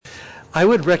I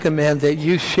would recommend that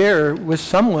you share with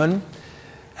someone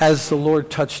as the Lord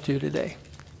touched you today,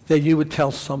 that you would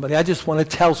tell somebody. I just want to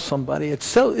tell somebody. It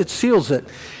seals it.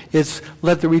 It's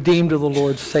let the redeemed of the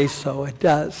Lord say so. It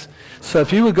does. So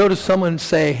if you would go to someone and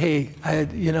say, hey,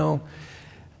 I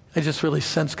just really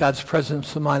sense God's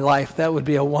presence in my life, that would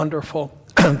be a wonderful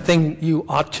thing you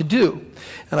ought to do.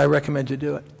 And I recommend you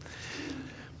do it.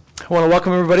 I want to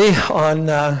welcome everybody on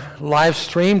live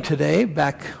stream today,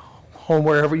 back home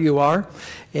wherever you are.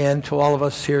 And to all of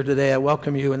us here today, I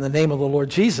welcome you in the name of the Lord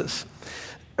Jesus.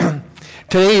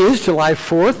 Today is July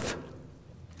 4th,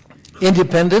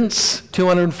 Independence,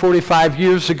 245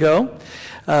 years ago,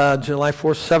 July 4th,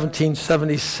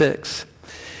 1776.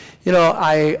 You know,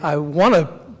 I want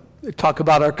to talk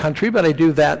about our country, but I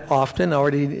do that often. I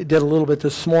already did a little bit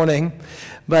this morning.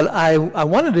 But I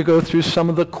wanted to go through some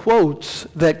of the quotes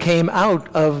that came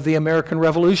out of the American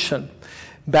Revolution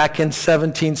back in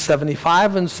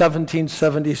 1775 and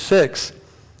 1776.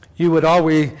 You would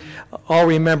all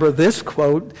remember this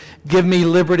quote, "Give me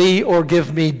liberty or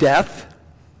give me death."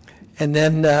 And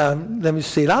then, let me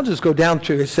see, I'll just go down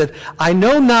through. It said, "I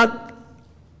know not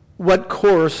what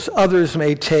course others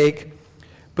may take,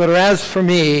 but as for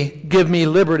me, give me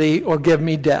liberty or give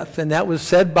me death." And that was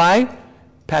said by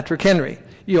Patrick Henry.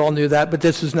 You all knew that, but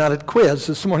this is not a quiz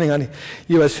this morning on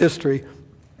U.S. history.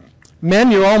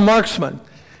 "Men, you're all marksmen.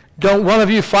 Don't one of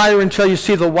you fire until you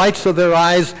see the whites of their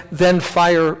eyes, then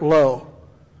fire low."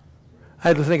 I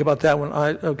had to think about that one.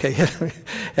 Okay.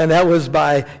 And that was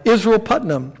by Israel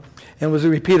Putnam and was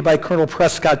repeated by Colonel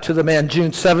Prescott to the man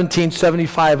June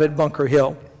 1775 at Bunker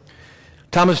Hill.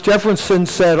 Thomas Jefferson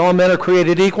said, "All men are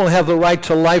created equal and have the right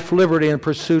to life, liberty, and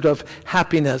pursuit of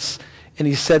happiness." And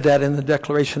he said that in the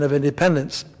Declaration of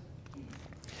Independence.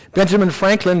 Benjamin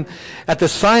Franklin, at the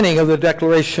signing of the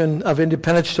Declaration of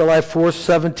Independence, July 4,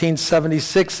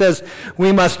 1776, says,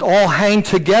 "We must all hang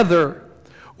together,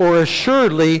 or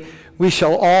assuredly we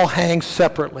shall all hang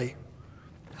separately."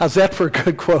 How's that for a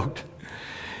good quote?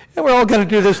 And we're all going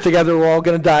to do this together. We're all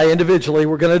going to die individually.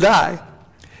 We're going to die.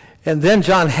 And then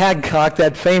John Hancock,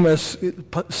 that famous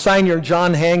signer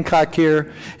John Hancock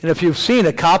here, and if you've seen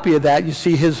a copy of that, you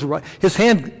see his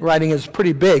handwriting is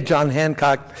pretty big, John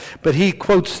Hancock, but he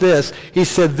quotes this. He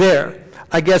said, "There,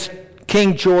 I guess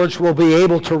King George will be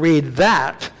able to read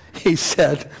that," he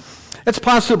said. It's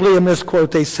possibly a misquote,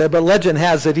 they said, but legend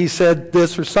has it he said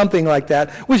this or something like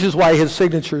that, which is why his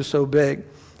signature is so big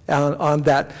on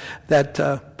that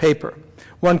paper.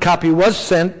 One copy was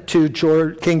sent to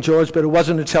King George, but it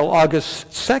wasn't until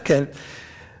August 2nd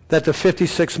that the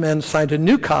 56 men signed a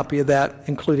new copy of that,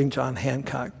 including John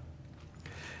Hancock.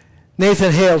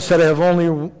 Nathan Hale said, I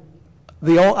only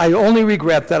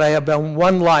regret that I have been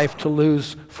one life to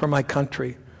lose for my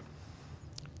country."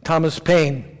 Thomas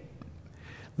Paine,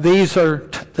 "These are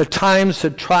the times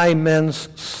that try men's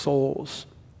souls."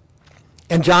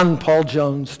 And John Paul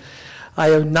Jones, "I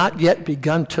have not yet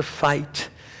begun to fight."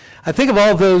 I think of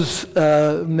all those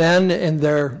men and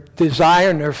their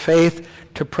desire and their faith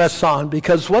to press on,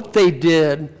 because what they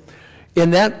did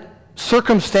in that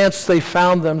circumstance they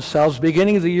found themselves,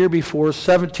 beginning of the year before,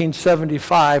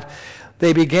 1775,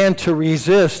 they began to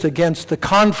resist against the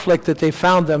conflict that they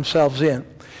found themselves in.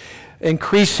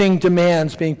 Increasing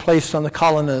demands being placed on the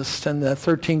colonists and the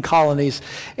 13 colonies,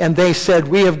 and they said,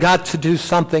 we have got to do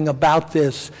something about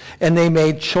this, and they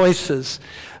made choices.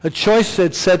 A choice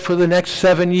that said for the next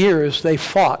 7 years they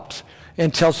fought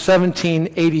until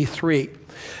 1783.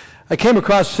 I came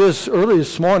across this early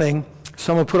this morning.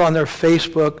 Someone put on their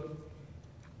Facebook.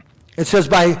 It says,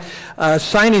 by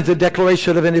signing the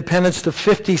Declaration of Independence, the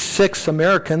 56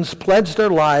 Americans pledged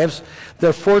their lives,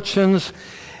 their fortunes,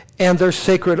 and their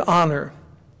sacred honor.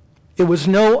 It was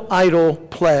no idle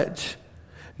pledge.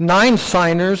 9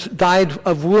 signers died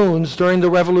of wounds during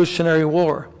the Revolutionary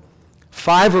War.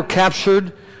 5 were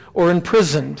captured or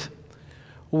imprisoned.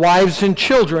 Wives and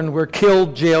children were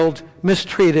killed, jailed,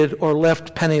 mistreated, or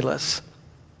left penniless.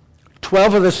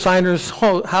 12 of the signers'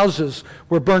 houses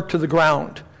were burnt to the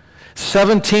ground.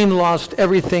 17 lost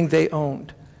everything they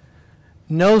owned.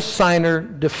 No signer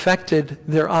defected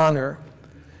their honor,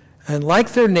 and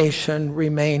like their nation,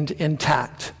 remained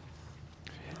intact.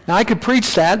 Now, I could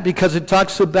preach that because it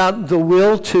talks about the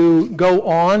will to go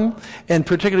on, and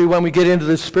particularly when we get into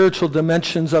the spiritual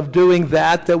dimensions of doing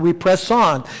that we press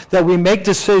on, that we make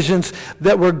decisions,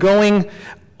 that we're going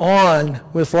on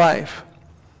with life.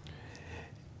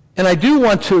 And I do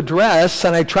want to address,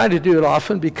 and I try to do it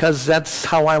often because that's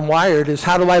how I'm wired, is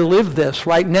how do I live this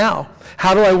right now?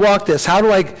 How do I walk this? How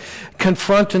do I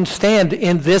confront and stand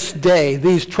in this day,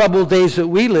 these troubled days that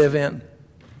we live in?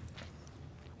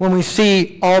 When we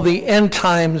see all the end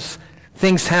times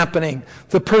things happening,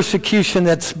 the persecution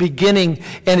that's beginning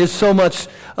and is so much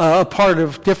a part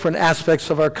of different aspects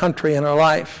of our country and our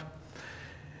life.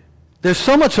 There's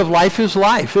so much of life is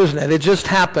life, isn't it? It just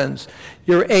happens.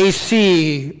 Your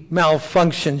AC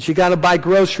malfunctions. You got to buy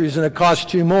groceries and it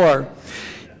costs you more.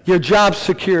 Your job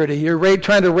security. You're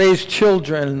trying to raise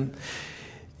children.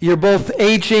 You're both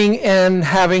aging and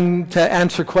having to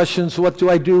answer questions, what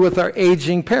do I do with our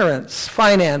aging parents?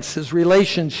 Finances,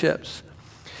 relationships.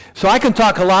 So I can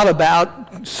talk a lot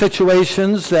about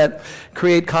situations that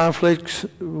create conflicts,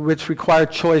 which require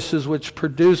choices, which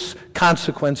produce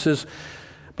consequences.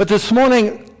 But this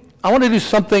morning, I want to do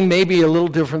something maybe a little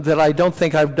different that I don't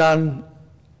think I've done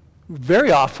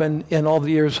very often in all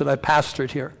the years that I've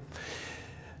pastored here.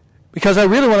 Because I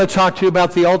really want to talk to you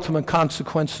about the ultimate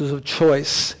consequences of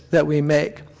choice that we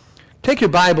make. Take your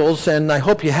Bibles, and I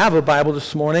hope you have a Bible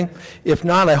this morning. If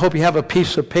not, I hope you have a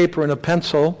piece of paper and a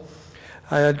pencil.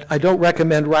 I don't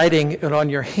recommend writing it on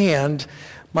your hand.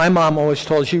 My mom always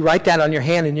told us, you write that on your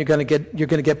hand and you're going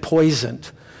to get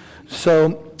poisoned.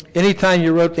 So anytime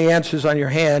you wrote the answers on your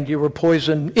hand, you were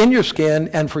poisoned in your skin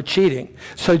and for cheating.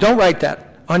 So don't write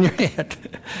that on your hand.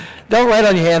 Don't write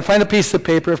on your hand. Find a piece of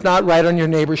paper. If not, write on your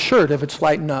neighbor's shirt if it's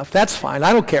light enough. That's fine.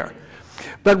 I don't care.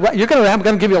 But I'm going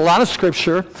to give you a lot of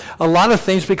scripture, a lot of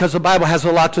things, because the Bible has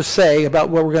a lot to say about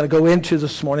what we're going to go into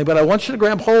this morning. But I want you to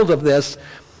grab hold of this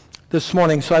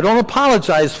morning. So I don't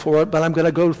apologize for it, but I'm going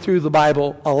to go through the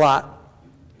Bible a lot.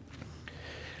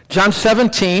 John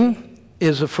 17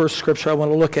 is the first scripture I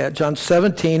want to look at. John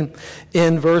 17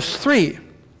 in verse 3.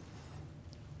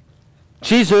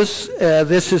 Jesus,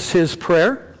 this is his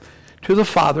prayer to the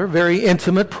Father, very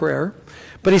intimate prayer.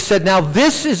 But he said, now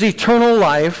this is eternal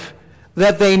life,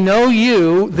 that they know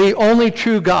you, the only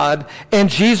true God, and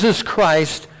Jesus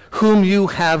Christ, whom you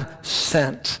have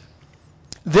sent.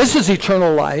 This is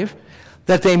eternal life,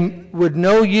 that they would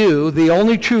know you, the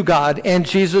only true God, and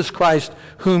Jesus Christ,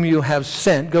 whom you have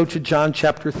sent. Go to John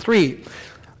chapter 3.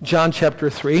 John chapter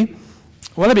 3.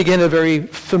 I want to begin a very,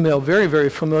 very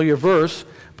familiar verse,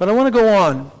 but I want to go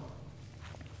on.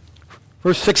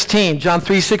 Verse 16, John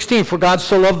 3:16, for God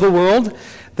so loved the world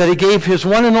that he gave his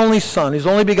one and only Son, his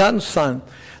only begotten Son,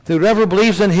 that whoever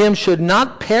believes in him should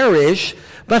not perish,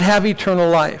 but have eternal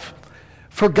life.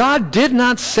 For God did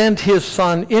not send his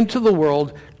Son into the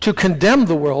world to condemn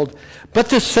the world, but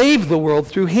to save the world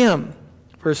through him.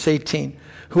 Verse 18,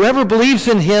 whoever believes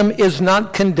in him is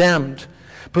not condemned,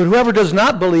 but whoever does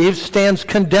not believe stands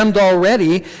condemned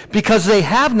already, because they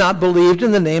have not believed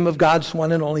in the name of God's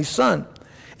one and only Son.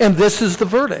 And this is the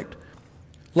verdict.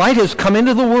 Light has come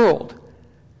into the world,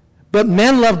 but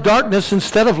men love darkness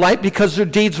instead of light because their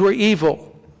deeds were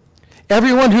evil.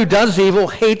 Everyone who does evil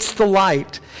hates the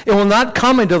light and will not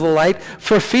come into the light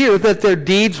for fear that their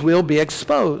deeds will be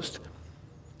exposed.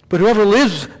 But whoever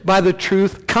lives by the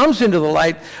truth comes into the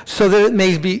light so that it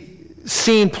may be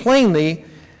seen plainly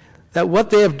that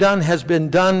what they have done has been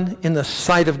done in the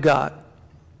sight of God.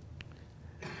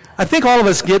 I think all of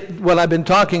us get what I've been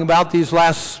talking about these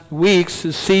last weeks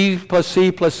is C plus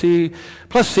C plus C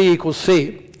plus C equals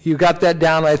C. You got that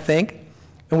down, I think,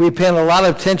 and we pay a lot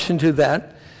of attention to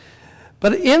that.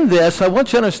 But in this, I want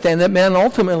you to understand that man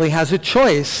ultimately has a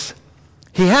choice.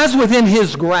 He has within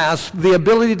his grasp the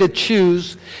ability to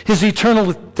choose his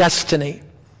eternal destiny.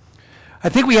 I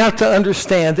think we have to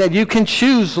understand that you can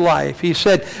choose life. He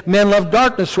said, men love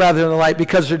darkness rather than the light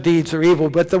because their deeds are evil.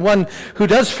 But the one who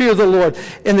does fear the Lord,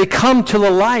 and they come to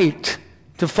the light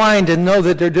to find and know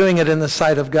that they're doing it in the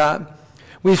sight of God.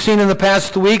 We've seen in the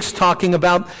past weeks talking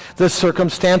about the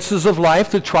circumstances of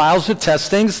life, the trials, the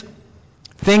testings,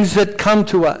 things that come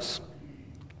to us.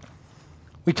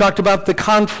 We talked about the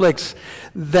conflicts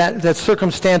that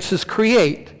circumstances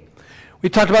create. We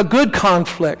talked about good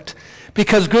conflict,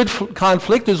 because good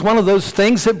conflict is one of those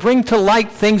things that bring to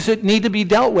light things that need to be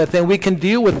dealt with, and we can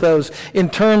deal with those in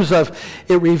terms of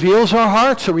it reveals our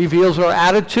hearts, it reveals our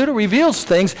attitude, it reveals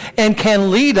things, and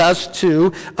can lead us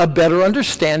to a better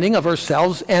understanding of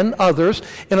ourselves and others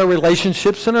in our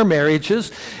relationships and our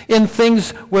marriages, in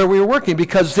things where we're working,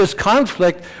 because this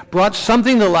conflict brought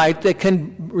something to light that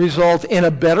can result in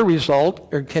a better result,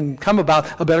 or can come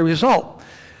about a better result.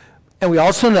 And we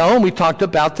also know, and we talked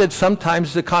about, that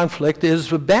sometimes the conflict is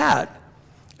bad.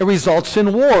 It results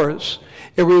in wars.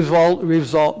 It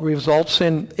results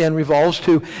in and revolves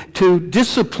to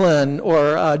discipline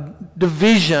or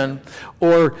division,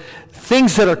 or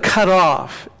things that are cut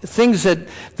off, things that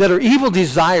are evil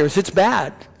desires. It's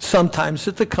bad sometimes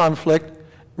that the conflict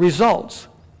results.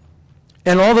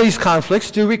 And all these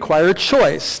conflicts do require a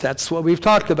choice. That's what we've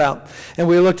talked about. And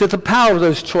we looked at the power of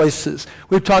those choices.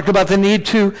 We've talked about the need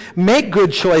to make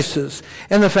good choices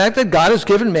and the fact that God has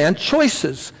given man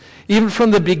choices. Even from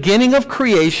the beginning of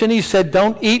creation, he said,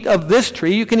 don't eat of this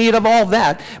tree. You can eat of all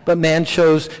that. But man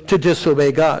chose to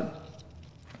disobey God.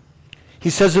 He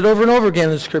says it over and over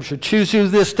again in Scripture. Choose you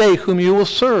this day whom you will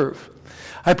serve.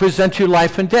 I present you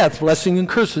life and death, blessing and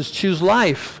curses. Choose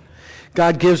life.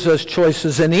 God gives us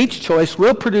choices, and each choice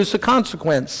will produce a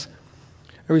consequence,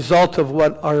 a result of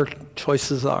what our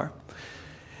choices are.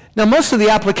 Now, most of the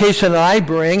application that I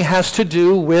bring has to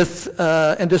do with,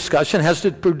 and discussion has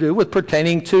to do with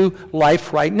pertaining to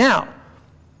life right now.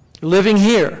 Living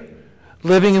here,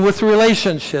 living with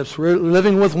relationships,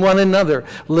 living with one another,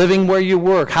 living where you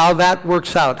work, how that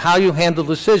works out, how you handle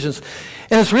decisions.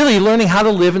 And it's really learning how to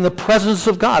live in the presence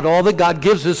of God, all that God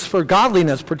gives us for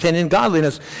godliness, pertaining to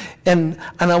godliness. And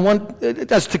I want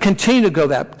us to continue to go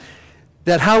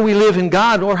that how we live in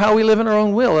God or how we live in our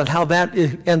own will and how that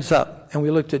ends up. And we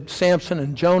looked at Samson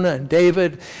and Jonah and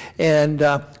David, and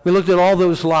we looked at all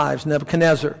those lives,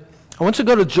 Nebuchadnezzar. I want you to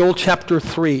go to Joel chapter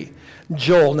 3.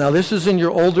 Joel. Now, this is in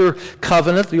your older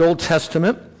covenant, the Old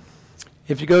Testament.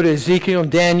 If you go to Ezekiel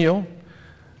and Daniel,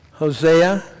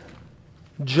 Hosea,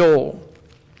 Joel,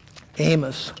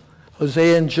 Amos,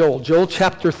 Hosea and Joel. Joel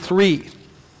chapter 3.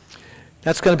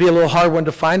 That's going to be a little hard one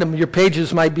to find. Your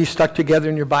pages might be stuck together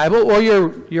in your Bible, or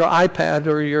your iPad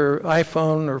or your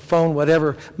iPhone or phone,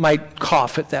 whatever, might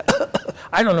cough at that.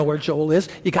 I don't know where Joel is.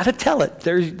 You got to tell it.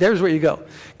 There's where you go.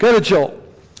 Go to Joel.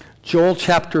 Joel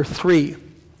chapter 3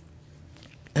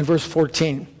 and verse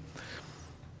 14.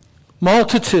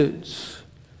 Multitudes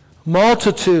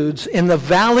in the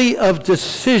valley of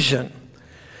decision.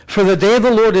 For the day of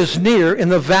the Lord is near in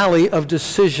the valley of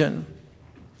decision.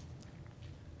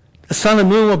 The sun and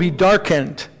moon will be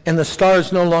darkened, and the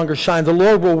stars no longer shine. The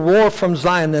Lord will roar from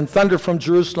Zion and thunder from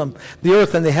Jerusalem. The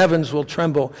earth and the heavens will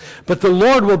tremble. But the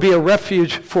Lord will be a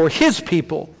refuge for his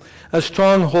people, a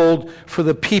stronghold for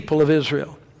the people of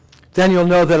Israel. Then you'll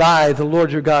know that I, the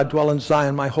Lord your God, dwell in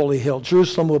Zion, my holy hill.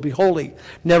 Jerusalem will be holy.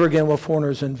 Never again will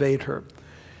foreigners invade her.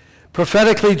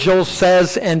 Prophetically, Joel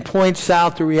says and points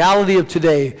out the reality of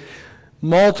today.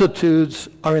 Multitudes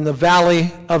are in the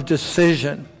valley of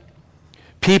decision.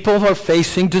 People are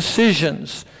facing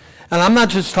decisions. And I'm not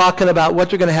just talking about what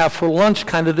they're going to have for lunch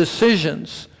kind of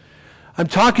decisions. I'm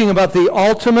talking about the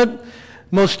ultimate,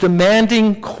 most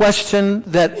demanding question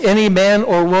that any man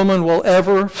or woman will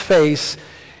ever face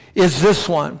is this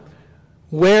one.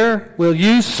 Where will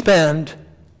you spend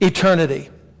eternity?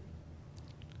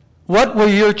 What will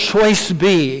your choice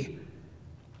be?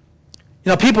 You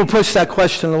know, people push that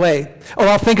question away. Oh,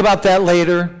 I'll think about that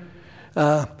later.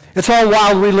 It's all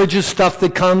wild religious stuff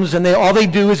that comes, and all they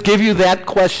do is give you that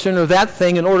question or that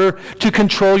thing in order to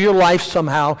control your life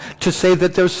somehow, to say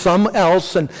that there's some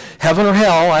else, and heaven or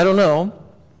hell, I don't know.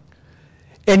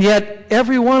 And yet,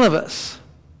 every one of us,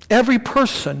 every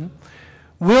person,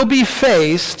 will be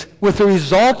faced with the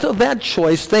result of that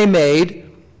choice they made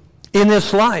in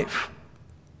this life,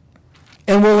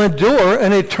 and will endure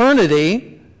an eternity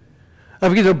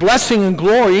of either blessing and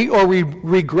glory or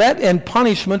regret and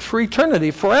punishment for eternity,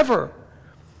 forever.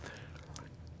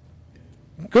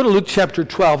 Go to Luke chapter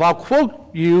 12. I'll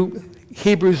quote you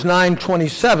Hebrews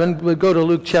 9:27. We'll go to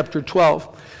Luke chapter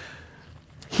 12.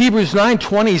 Hebrews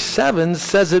 9:27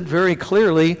 says it very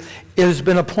clearly. It has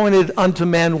been appointed unto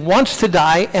man once to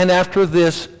die, and after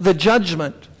this, the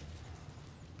judgment.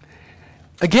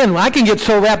 Again, I can get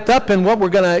so wrapped up in what we're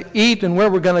going to eat and where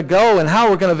we're going to go and how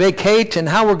we're going to vacate and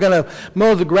how we're going to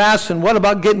mow the grass and what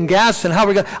about getting gas and how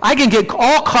we're going to... I can get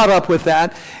all caught up with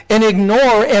that and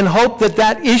ignore and hope that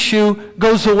that issue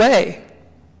goes away.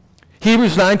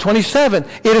 Hebrews 9:27.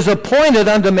 It is appointed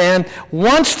unto man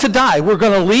once to die. We're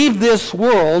going to leave this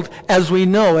world as we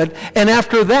know it, and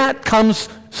after that comes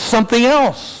something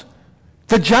else,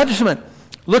 the judgment.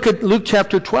 Look at Luke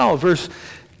chapter 12, verse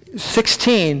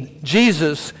 16.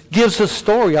 Jesus gives a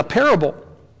story, a parable.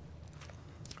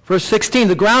 Verse 16,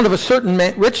 the ground of a certain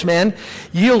rich man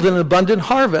yielded an abundant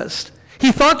harvest.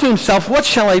 He thought to himself, what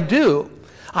shall I do?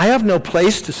 I have no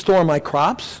place to store my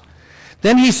crops.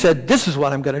 Then he said, this is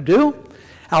what I'm going to do.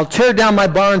 I'll tear down my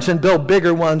barns and build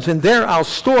bigger ones, and there I'll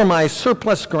store my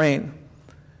surplus grain.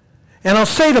 And I'll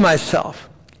say to myself,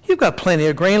 you've got plenty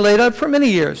of grain laid up for many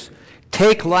years.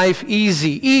 Take life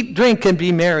easy. Eat, drink, and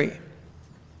be merry.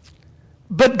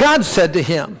 But God said to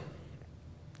him,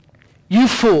 you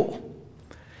fool,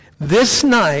 this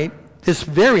night, this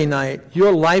very night,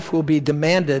 your life will be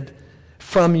demanded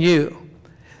from you.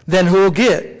 Then who will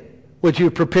get what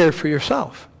you prepared for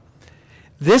yourself?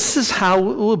 This is how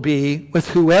it will be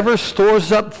with whoever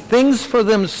stores up things for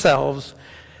themselves,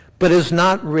 but is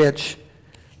not rich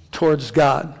towards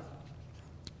God.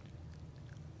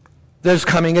 There's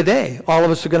coming a day. All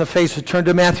of us are going to face it. Turn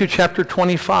to Matthew chapter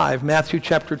 25. Matthew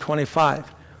chapter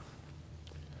 25.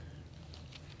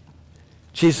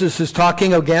 Jesus is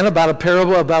talking again about a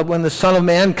parable about when the Son of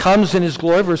Man comes in his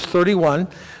glory, verse 31,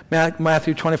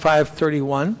 Matthew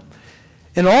 25:31.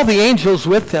 And all the angels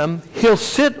with him, he'll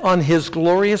sit on his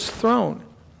glorious throne.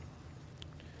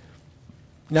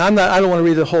 Now, I don't want to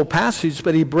read the whole passage,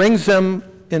 but he brings them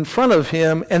in front of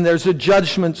him, and there's a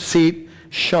judgment seat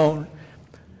shown.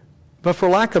 But for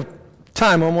lack of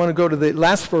time, I want to go to the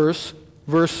last verse,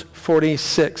 verse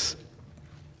 46.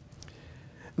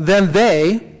 Then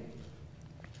they,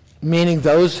 meaning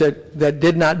those that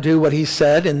did not do what he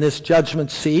said in this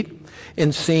judgment seat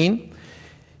and scene,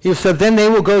 he said, then they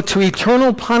will go to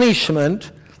eternal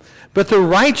punishment, but the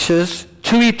righteous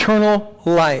to eternal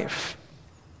life.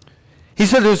 He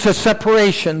said there's a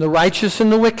separation, the righteous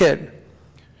and the wicked.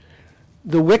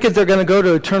 The wicked, they're going to go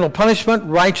to eternal punishment,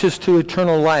 righteous to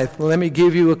eternal life. Well, let me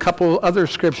give you a couple other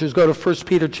scriptures. Go to 1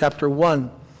 Peter chapter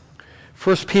 1.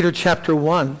 1 Peter chapter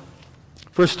 1,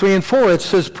 verse 3 and 4, it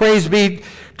says, praise be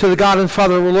to the God and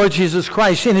Father of our Lord Jesus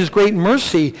Christ. In his great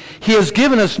mercy, he has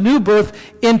given us new birth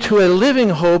into a living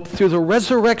hope through the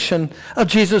resurrection of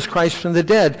Jesus Christ from the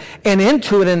dead, and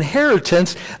into an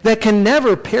inheritance that can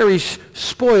never perish,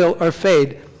 spoil, or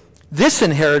fade. This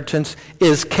inheritance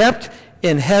is kept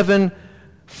in heaven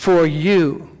for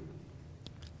you.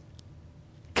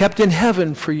 Kept in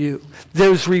heaven for you.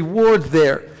 There's reward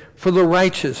there for the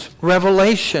righteous.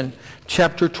 Revelation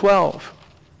chapter 12.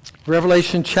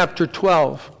 Revelation chapter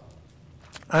 12.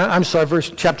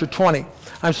 Chapter 20.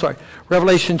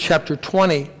 Revelation chapter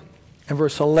 20 and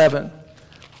verse 11.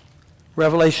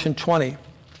 Revelation 20,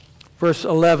 verse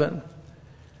 11.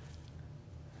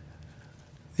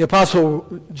 The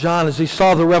Apostle John, as he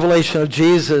saw the revelation of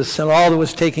Jesus and all that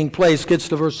was taking place, gets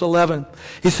to verse 11.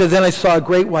 He said, then I saw a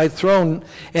great white throne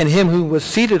and him who was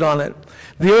seated on it.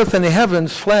 The earth and the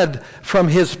heavens fled from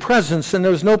his presence, and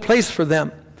there was no place for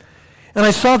them. And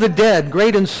I saw the dead,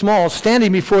 great and small,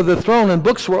 standing before the throne, and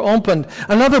books were opened.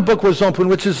 Another book was opened,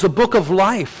 which is the book of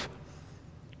life.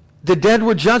 The dead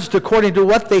were judged according to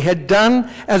what they had done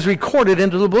as recorded in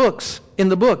the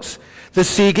books. The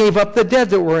sea gave up the dead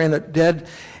that were in it,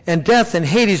 and death and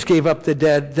Hades gave up the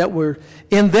dead that were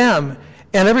in them.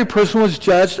 And every person was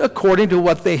judged according to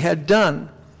what they had done.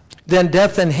 Then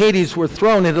death and Hades were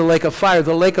thrown into the lake of fire.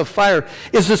 The lake of fire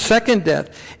is the second death.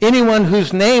 Anyone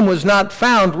whose name was not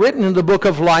found written in the book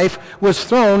of life was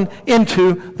thrown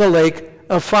into the lake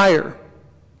of fire.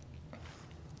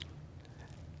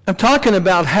 I'm talking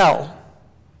about hell.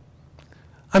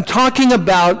 I'm talking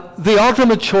about the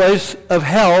ultimate choice of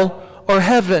hell or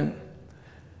heaven.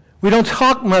 We don't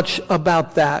talk much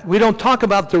about that. We don't talk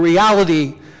about the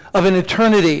reality of an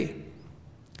eternity,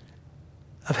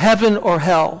 of heaven or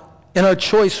hell, and our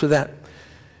choice for that.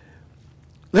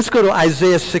 Let's go to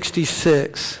Isaiah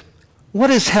 66. What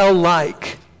is hell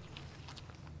like?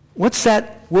 What's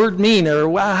that word mean, or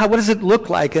what does it look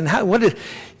like? And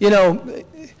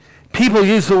people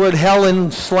use the word hell in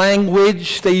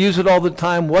slanguage. They use it all the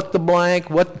time. What the blank,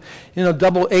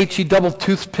 double H-E, double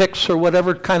toothpicks, or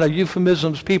whatever kind of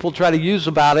euphemisms people try to use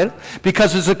about it,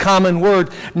 because it's a common word.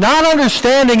 Not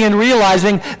understanding and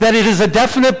realizing that it is a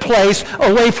definite place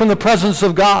away from the presence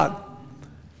of God.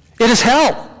 It is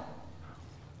hell.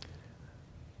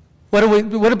 What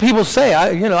do people say?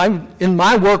 I'm in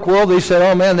my work world, they say,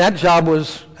 oh man, that job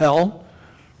was hell.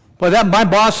 Boy, my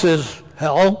boss is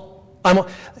hell.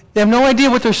 They have no idea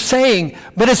what they're saying,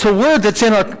 but it's a word that's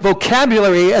in our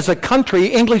vocabulary as a country,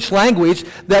 English language,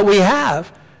 that we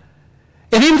have.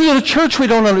 And even in the church, we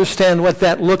don't understand what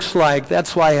that looks like.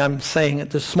 That's why I'm saying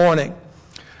it this morning.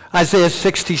 Isaiah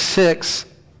 66,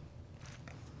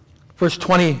 verse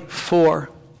 24.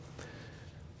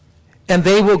 And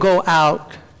they will go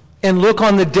out and look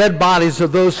on the dead bodies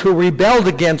of those who rebelled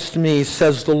against me,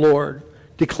 says the Lord,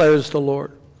 declares the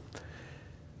Lord.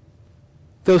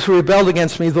 Those who rebelled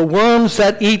against me, the worms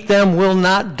that eat them will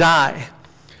not die.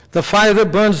 The fire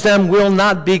that burns them will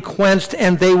not be quenched,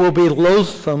 and they will be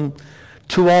loathsome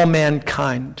to all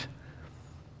mankind.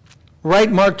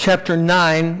 Write Mark chapter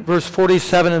 9, verse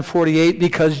 47 and 48,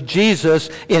 because Jesus,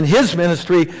 in his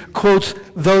ministry, quotes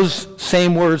those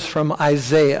same words from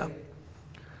Isaiah.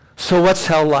 So what's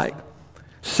hell like?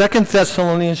 2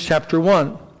 Thessalonians chapter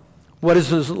 1. What is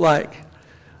this like?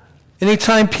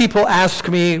 Anytime people ask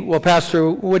me, well, Pastor,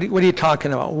 what are you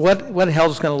talking about? What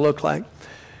hell's going to look like?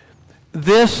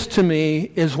 This, to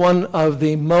me, is one of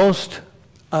the most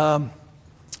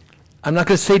I'm not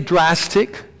going to say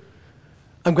drastic.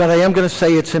 I am going to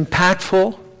say it's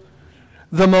impactful,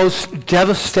 the most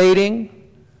devastating,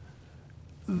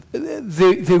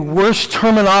 the worst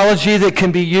terminology that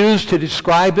can be used to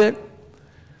describe it.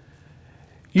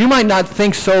 You might not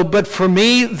think so, but for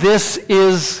me, this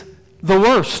is the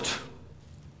worst.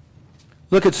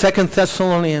 Look at 2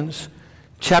 Thessalonians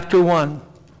chapter 1.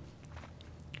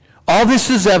 All this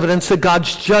is evidence that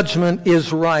God's judgment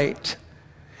is right.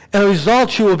 And as a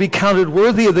result, you will be counted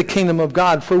worthy of the kingdom of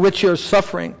God for which you are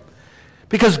suffering.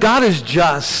 Because God is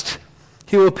just,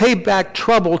 he will pay back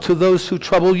trouble to those who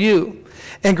trouble you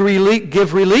and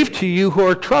give relief to you who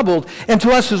are troubled, and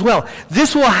to us as well.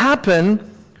 This will happen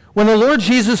when the Lord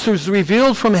Jesus is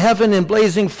revealed from heaven in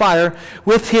blazing fire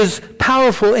with his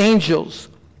powerful angels.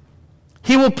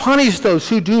 He will punish those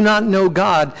who do not know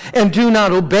God and do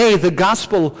not obey the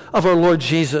gospel of our Lord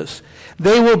Jesus.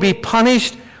 They will be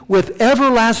punished with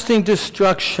everlasting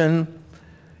destruction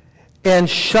and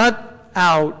shut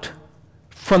out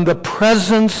from the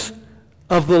presence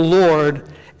of the Lord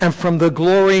and from the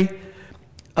glory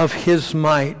of his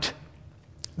might.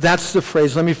 That's the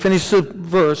phrase. Let me finish the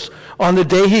verse. On the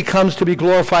day he comes to be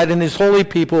glorified in his holy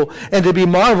people and to be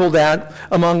marveled at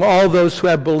among all those who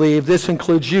have believed. This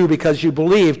includes you because you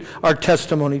believed our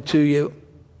testimony to you.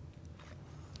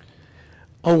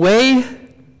 Away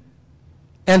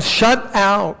and shut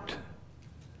out,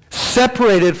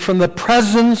 separated from the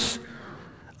presence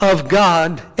of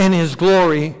God and his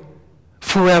glory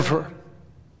forever.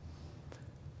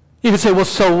 You can say, well,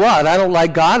 so what? I don't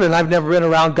like God and I've never been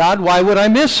around God. Why would I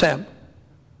miss him?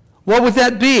 What would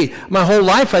that be? My whole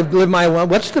life I've lived my life.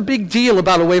 What's the big deal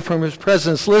about away from his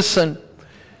presence? Listen,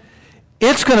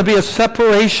 it's going to be a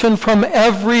separation from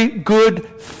every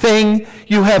good thing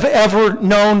you have ever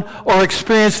known or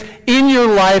experienced in your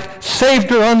life,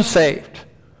 saved or unsaved.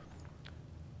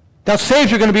 Now, saved,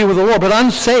 you're going to be with the Lord, but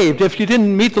unsaved, if you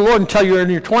didn't meet the Lord until you're in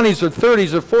your 20s or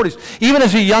 30s or 40s, even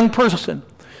as a young person,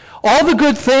 all the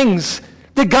good things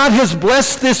that God has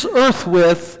blessed this earth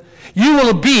with, you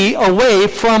will be away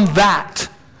from that,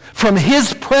 from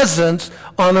his presence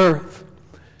on earth.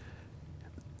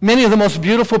 Many of the most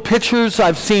beautiful pictures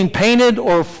I've seen painted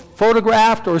or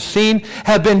photographed or seen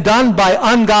have been done by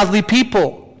ungodly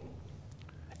people.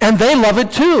 And they love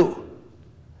it too.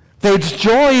 There's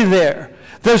joy there.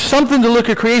 There's something to look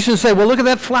at creation and say, well, look at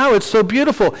that flower. It's so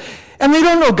beautiful. And they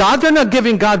don't know God. They're not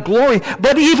giving God glory.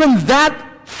 But even that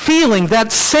feeling,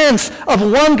 that sense of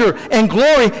wonder and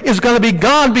glory is going to be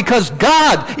gone because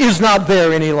God is not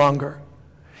there any longer.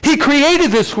 He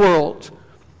created this world.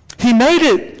 He made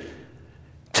it.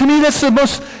 To me, that's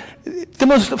the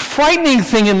most frightening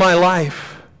thing in my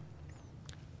life.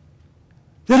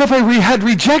 That if I had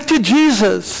rejected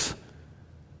Jesus,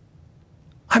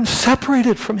 I'm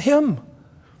separated from him.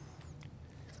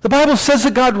 The Bible says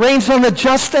that God reigns on the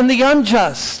just and the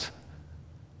unjust.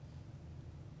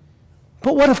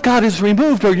 But what if God is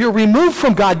removed, or you're removed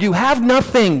from God? You have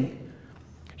nothing.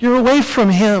 You're away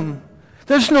from him.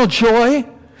 There's no joy.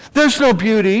 There's no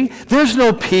beauty. There's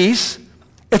no peace.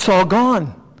 It's all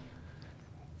gone.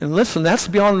 And listen, that's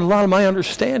beyond a lot of my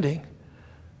understanding.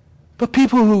 But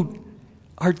people who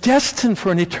are destined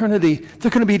for an eternity,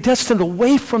 they're going to be destined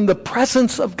away from the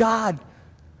presence of God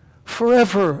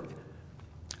forever.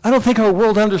 I don't think our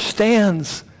world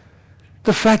understands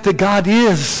the fact that God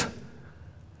is.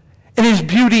 And his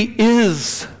beauty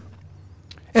is.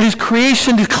 And his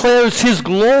creation declares his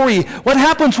glory. What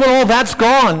happens when all that's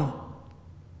gone?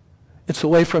 It's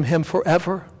away from him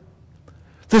forever.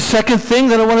 The second thing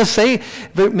that I want to say,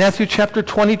 Matthew chapter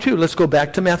 22. Let's go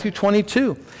back to Matthew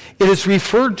 22. It is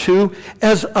referred to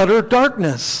as utter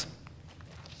darkness.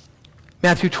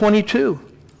 Matthew 22,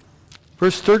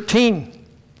 verse 13.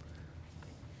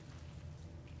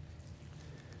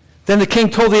 Then the king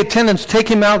told the attendants, take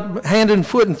him out hand and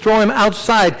foot and throw him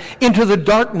outside into the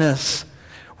darkness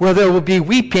where there will be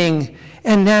weeping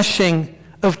and gnashing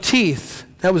of teeth.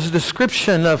 That was a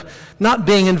description of not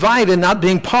being invited, not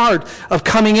being part of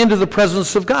coming into the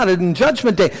presence of God. And in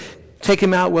Judgment Day, take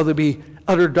him out where there be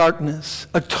utter darkness.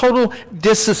 A total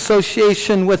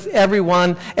disassociation with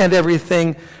everyone and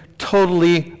everything,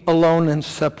 totally alone and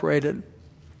separated.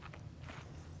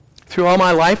 Through all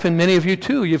my life, and many of you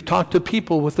too, you've talked to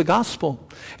people with the gospel.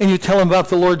 And you tell them about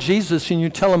the Lord Jesus, and you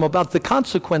tell them about the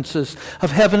consequences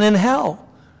of heaven and hell.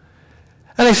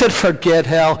 And they said, forget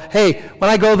hell. Hey, when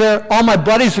I go there, all my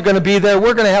buddies are going to be there.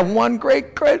 We're going to have one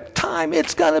great, great time.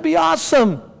 It's going to be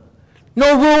awesome.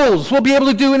 No rules. We'll be able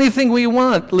to do anything we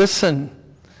want. Listen,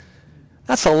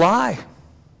 that's a lie.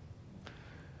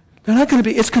 They're not going to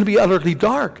be, it's going to be utterly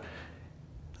dark.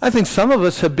 I think some of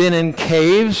us have been in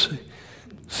caves,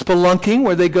 spelunking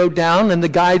where they go down and the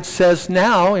guide says,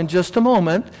 now, in just a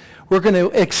moment, we're going to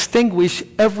extinguish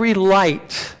every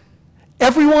light.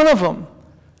 Every one of them.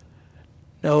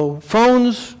 No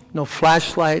phones, no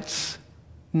flashlights,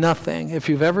 nothing. If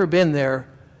you've ever been there,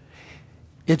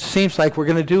 it seems like we're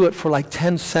going to do it for like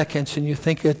 10 seconds and you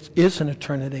think it is an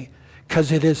eternity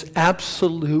because it is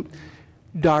absolute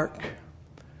dark.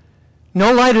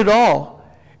 No light at all.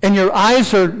 And your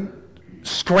eyes are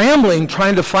scrambling,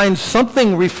 trying to find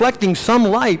something reflecting some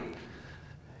light.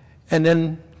 And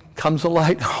then comes a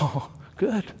light. Oh,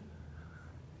 good.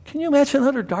 Can you imagine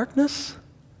utter darkness?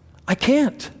 I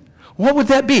can't. What would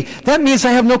that be? That means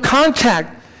I have no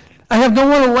contact. I have no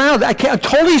one around. I'm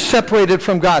totally separated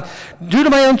from God due to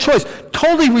my own choice.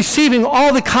 Totally receiving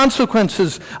all the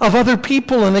consequences of other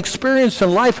people and experience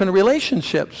in life and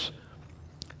relationships.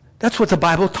 That's what the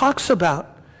Bible talks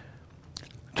about.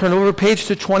 Turn over a page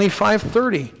to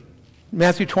 25:30.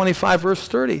 Matthew 25, verse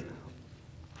 30.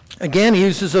 Again, he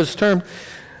uses those terms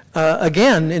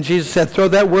again. And Jesus said, throw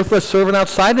that worthless servant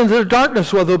outside into the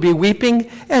darkness where there'll be weeping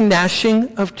and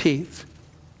gnashing of teeth.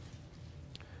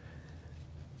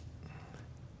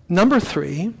 Number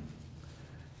 3,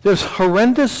 there's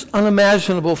horrendous,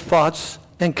 unimaginable thoughts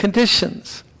and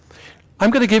conditions. I'm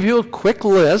going to give you a quick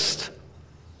list.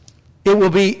 It will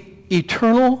be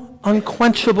eternal,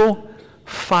 unquenchable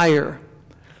fire.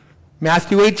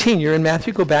 Matthew 18. You're in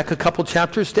Matthew. Go back a couple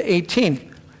chapters to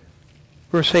 18,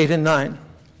 verse 8 and 9.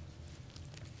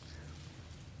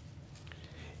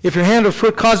 If your hand or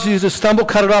foot causes you to stumble,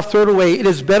 cut it off, throw it away. It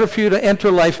is better for you to enter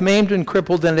life maimed and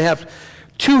crippled than to have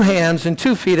 2 hands and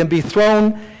 2 feet and be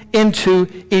thrown into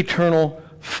eternal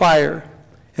fire.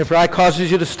 If your eye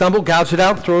causes you to stumble, gouge it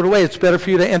out, throw it away. It's better for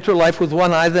you to enter life with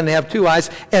 1 eye than to have 2 eyes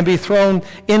and be thrown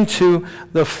into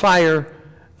the fire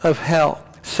of hell.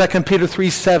 2 Peter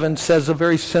 3:7 says a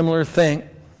very similar thing.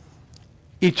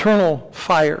 Eternal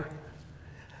fire.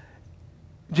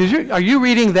 Are you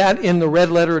reading that in the red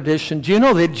letter edition? Do you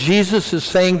know that Jesus is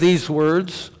saying these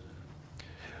words?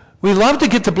 We love to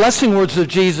get the blessing words of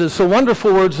Jesus, the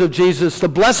wonderful words of Jesus, the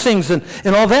blessings and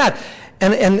all that.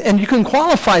 And you can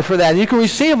qualify for that. You can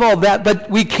receive all that, but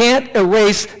we can't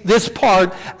erase this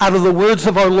part out of the words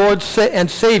of our Lord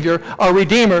and Savior, our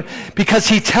Redeemer, because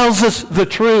he tells us the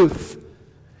truth.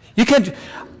 You can't,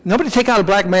 nobody take out a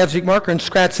black magic marker and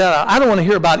scratch that out. I don't want to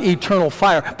hear about eternal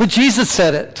fire. But Jesus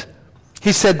said it.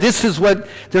 He said this is what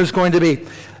there's going to be.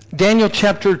 Daniel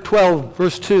chapter 12,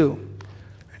 verse 2.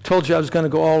 I told you I was going to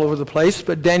go all over the place,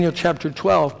 but Daniel chapter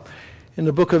 12, in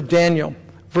the book of Daniel,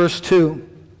 verse 2.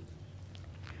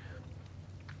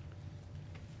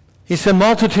 He said,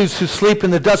 multitudes who sleep in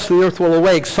the dust of the earth will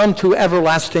awake, some to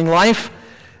everlasting life,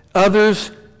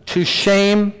 others to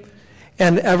shame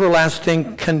and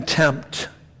everlasting contempt.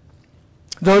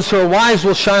 Those who are wise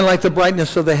will shine like the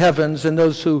brightness of the heavens, and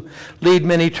those who lead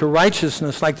many to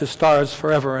righteousness like the stars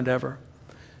forever and ever.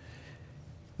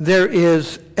 There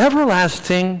is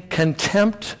everlasting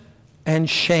contempt and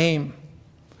shame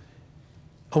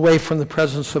away from the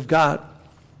presence of God.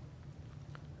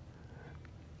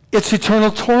 It's eternal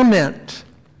torment.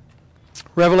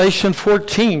 Revelation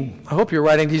 14. I hope you're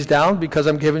writing these down because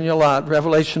I'm giving you a lot.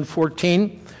 Revelation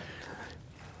 14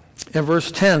 and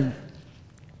verse 10.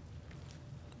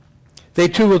 They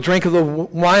too will drink of the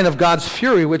wine of God's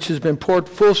fury, which has been poured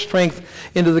full strength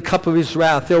into the cup of his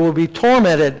wrath. They will be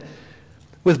tormented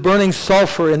with burning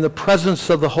sulfur in the presence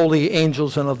of the holy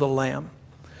angels and of the Lamb.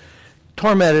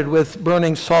 Tormented with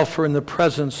burning sulfur in the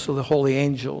presence of the holy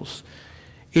angels.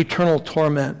 Eternal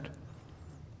torment.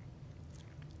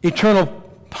 Eternal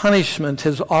punishment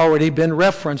has already been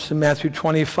referenced in Matthew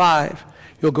 25.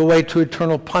 You'll go away to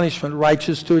eternal punishment,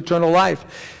 righteous to eternal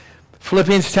life.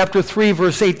 Philippians chapter 3,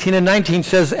 verse 18 and 19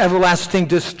 says everlasting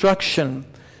destruction.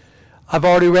 I've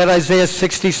already read Isaiah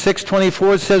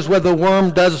 66:24. It says, where the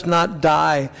worm does not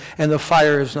die and the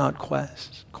fire is not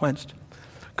quenched.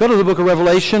 Go to the book of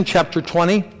Revelation, chapter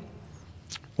 20.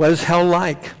 What is hell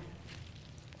like?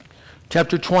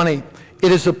 Chapter 20.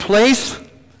 It is a place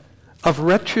of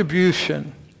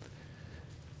retribution.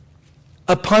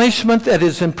 A punishment that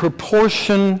is in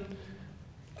proportion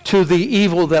to the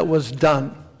evil that was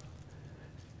done.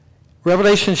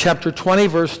 Revelation chapter 20,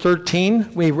 verse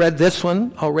 13. We read this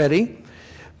one already.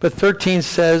 But 13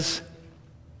 says,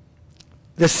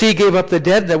 the sea gave up the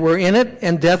dead that were in it,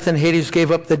 and death and Hades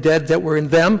gave up the dead that were in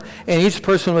them, and each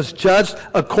person was judged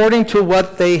according to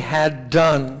what they had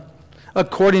done.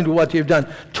 According to what you've done.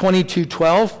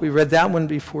 22:12, we read that one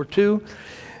before too.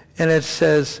 And it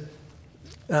says,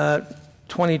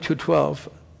 22:12,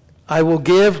 I will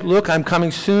give, look, I'm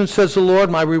coming soon, says the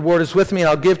Lord, my reward is with me, and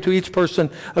I'll give to each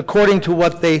person according to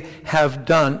what they have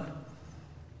done.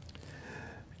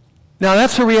 Now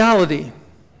that's a reality.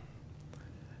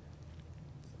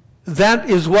 That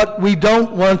is what we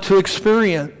don't want to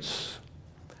experience.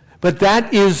 But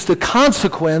that is the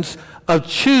consequence of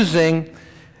choosing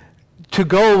to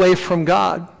go away from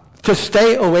God, to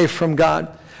stay away from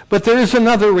God. But there is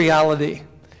another reality.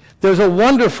 There's a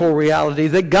wonderful reality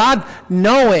that God,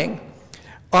 knowing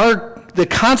the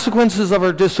consequences of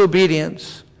our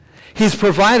disobedience, he's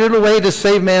provided a way to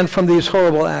save man from these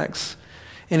horrible acts.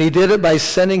 And he did it by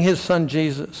sending his son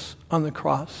Jesus on the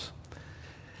cross.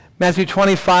 Matthew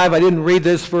 25, I didn't read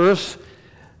this verse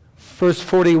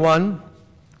 41.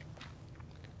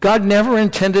 God never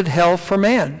intended hell for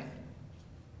man.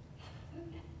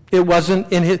 It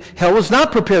wasn't in his, hell was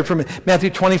not prepared for man. Matthew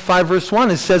 25, verse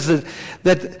 1, it says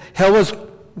that hell was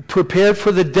prepared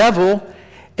for the devil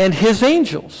and his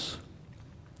angels.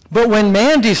 But when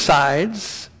man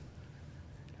decides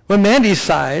to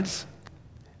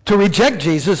reject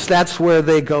Jesus, that's where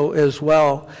they go as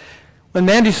well. When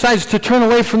man decides to turn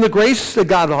away from the grace that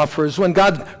God offers, when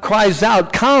God cries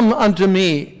out, "Come unto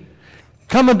me,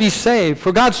 come and be saved.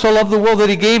 For God so loved the world that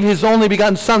he gave his only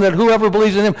begotten Son, that whoever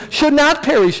believes in him should not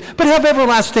perish, but have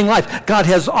everlasting life." God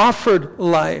has offered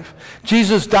life.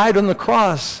 Jesus died on the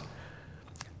cross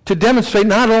to demonstrate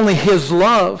not only his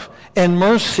love and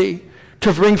mercy,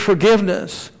 to bring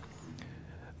forgiveness.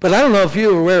 But I don't know if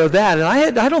you're aware of that,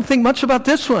 and I don't think much about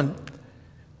this one.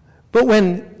 But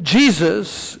when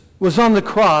Jesus was on the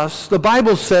cross, the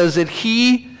Bible says that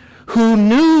he who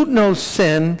knew no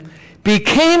sin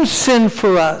became sin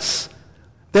for us,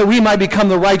 that we might become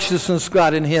the righteousness of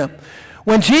God in him.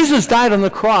 When Jesus died on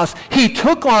the cross, he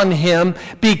took on him,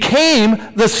 became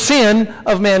the sin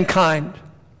of mankind.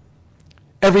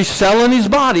 Every cell in his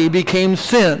body became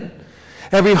sin.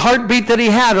 Every heartbeat that he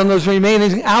had on those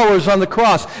remaining hours on the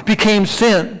cross became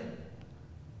sin.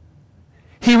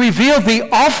 He revealed the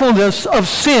awfulness of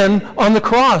sin on the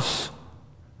cross.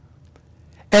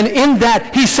 And in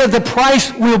that, he said, the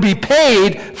price will be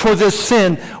paid for this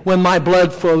sin when my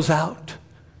blood flows out.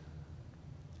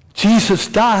 Jesus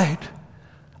died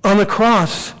on the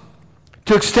cross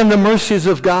to extend the mercies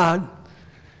of God.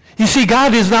 You see,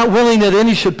 God is not willing that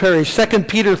any should perish. 2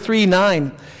 Peter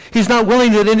 3:9. He's not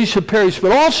willing that any should perish,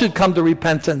 but all should come to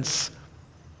repentance.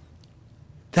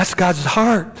 That's God's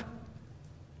heart.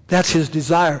 That's his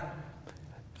desire.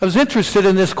 I was interested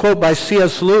in this quote by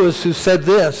C.S. Lewis, who said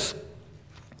this: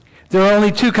 "There are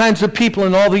only two kinds of people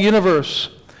in all the universe.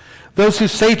 Those who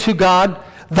say to God,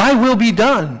 'Thy will be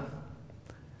done,'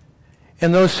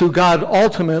 and those who God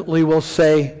ultimately will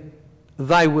say,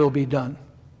 'Thy will be done.'"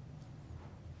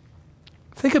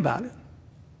 Think about it.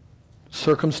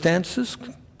 Circumstances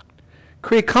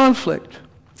create conflict.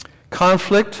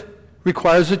 Conflict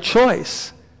requires a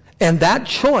choice, and that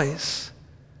choice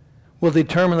will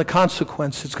determine the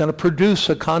consequence. It's going to produce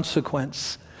a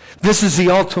consequence. This is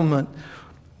the ultimate.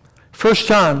 1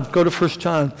 John, go to 1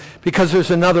 John, because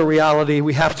there's another reality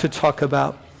we have to talk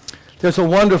about. There's a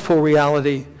wonderful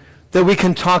reality that we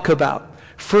can talk about.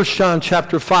 1 John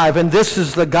chapter 5, and this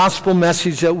is the gospel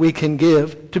message that we can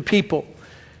give to people.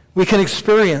 We can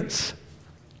experience.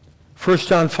 1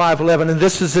 John 5:11, and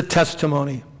this is a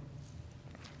testimony.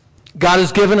 God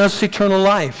has given us eternal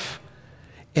life,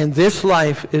 and this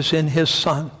life is in his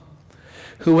Son.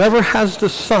 Whoever has the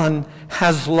Son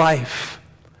has life.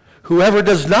 Whoever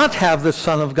does not have the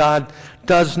Son of God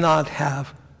does not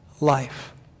have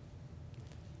life.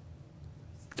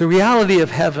 The reality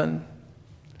of heaven.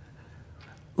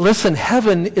 Listen,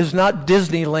 heaven is not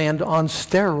Disneyland on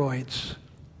steroids.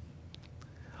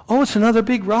 Oh, it's another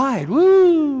big ride.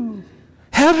 Woo!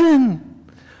 Heaven!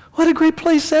 What a great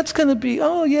place that's going to be.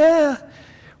 Oh, yeah.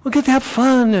 We'll get to have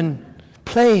fun and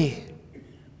play.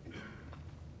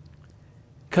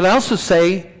 Could I also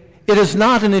say, it is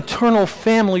not an eternal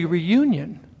family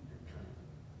reunion.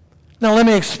 Now, let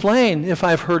me explain if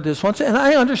I've heard this once. And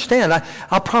I understand.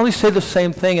 I'll probably say the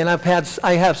same thing, and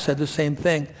I have said the same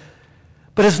thing.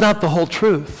 But it's not the whole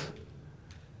truth.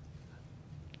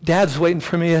 Dad's waiting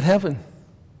for me at heaven.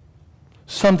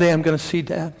 Someday I'm going to see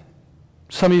Dad.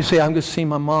 Some of you say, I'm going to see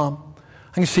my mom.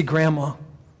 I'm going to see Grandma.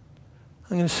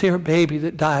 I'm going to see her baby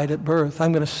that died at birth.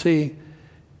 I'm going to see.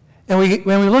 And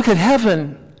when we look at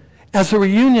heaven as a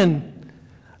reunion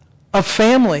of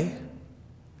family,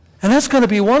 and that's going to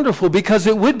be wonderful because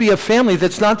it would be a family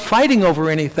that's not fighting over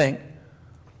anything.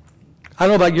 I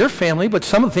don't know about your family, but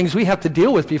some of the things we have to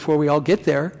deal with before we all get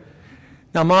there.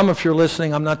 Now, Mom, if you're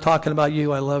listening, I'm not talking about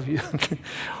you. I love you.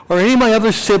 Or any of my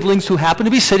other siblings who happen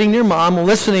to be sitting near Mom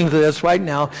listening to this right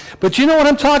now. But you know what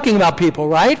I'm talking about, people,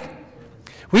 right?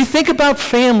 We think about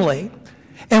family.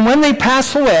 And when they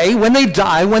pass away, when they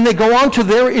die, when they go on to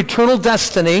their eternal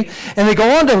destiny, and they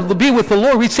go on to be with the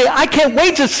Lord, we say, I can't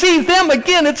wait to see them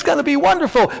again. It's going to be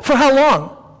wonderful. For how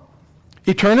long?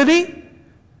 Eternity?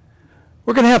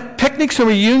 We're going to have picnics and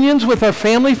reunions with our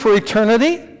family for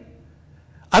eternity?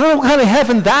 I don't know what kind of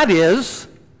heaven that is,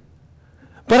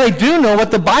 but I do know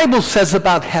what the Bible says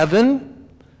about heaven.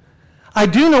 I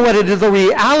do know what it is, the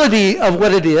reality of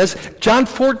what it is. John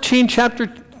chapter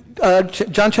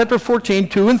 14,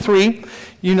 2 and 3,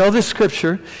 you know this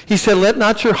scripture. He said, let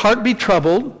not your heart be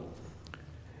troubled,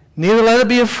 neither let it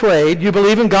be afraid. You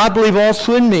believe in God, believe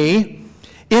also in me.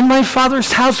 In my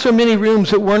Father's house are many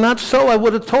rooms. That were not so, I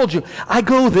would have told you. I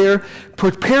go there,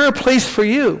 prepare a place for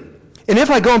you. And if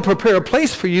I go and prepare a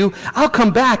place for you, I'll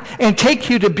come back and take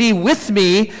you to be with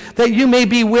me, that you may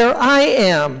be where I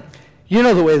am. You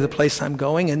know the way to the place I'm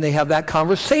going, and they have that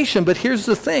conversation. But here's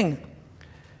the thing.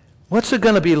 What's it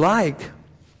going to be like?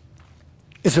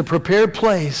 It's a prepared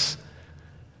place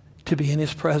to be in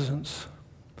his presence.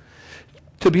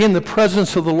 To be in the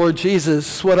presence of the Lord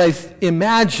Jesus. What I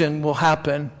imagine will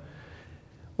happen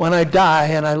when I die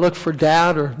and I look for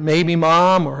Dad or maybe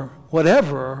Mom or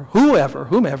whatever, or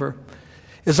whomever,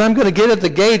 is I'm going to get at the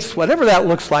gates, whatever that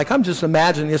looks like. I'm just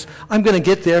imagining this. I'm going to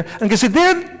get there. I'm going to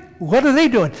say, what are they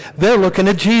doing? They're looking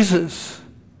at Jesus.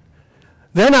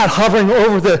 They're not hovering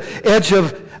over the edge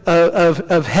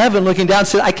of heaven looking down and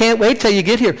said, I can't wait till you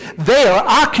get here. They are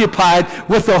occupied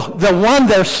with the one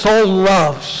their soul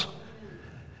loves.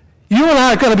 You and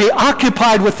I are going to be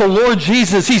occupied with the Lord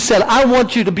Jesus. He said, I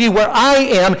want you to be where I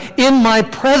am in my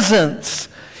presence.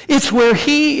 It's where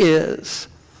he is.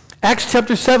 Acts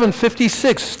chapter 7,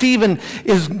 56, Stephen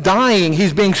is dying.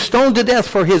 He's being stoned to death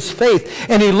for his faith.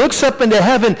 And he looks up into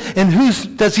heaven, and who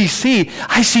does he see?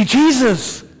 I see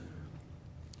Jesus.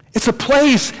 It's a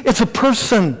place. It's a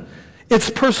person. It's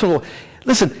personal.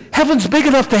 Listen, heaven's big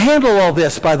enough to handle all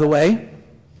this, by the way.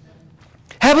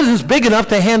 Heaven is big enough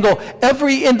to handle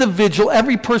every individual,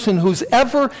 every person who's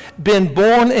ever been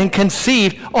born and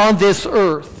conceived on this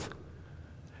earth.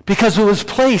 Because it was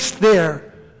placed there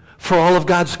for all of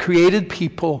God's created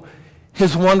people.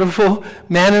 His wonderful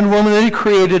man and woman that he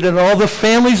created and all the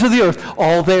families of the earth,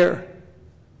 all there.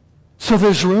 So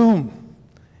there's room.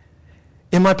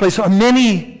 In my place are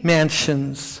many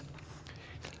mansions.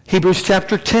 Hebrews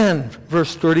chapter 10,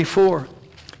 verse 34.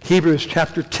 Hebrews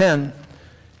chapter 10.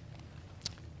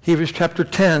 Hebrews chapter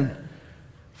 10,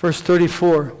 verse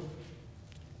 34.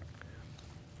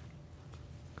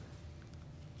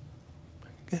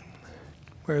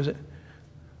 Where is it?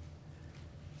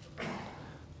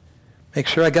 Make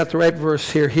sure I got the right verse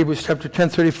here. Hebrews chapter 10,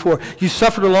 34. You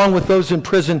suffered along with those in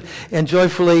prison and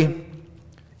joyfully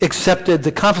accepted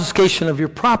the confiscation of your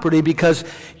property because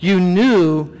you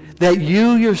knew that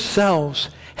you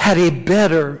yourselves had a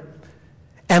better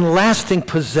and lasting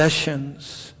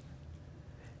possessions.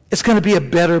 It's going to be a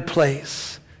better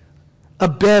place. A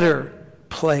better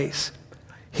place.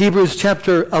 Hebrews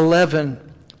chapter 11,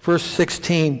 verse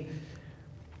 16.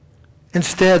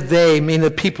 Instead, they, meaning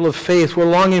the people of faith, were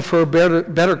longing for a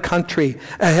better country,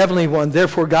 a heavenly one.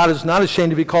 Therefore, God is not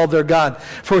ashamed to be called their God,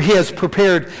 for he has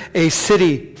prepared a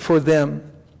city for them.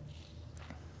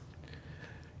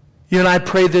 You and I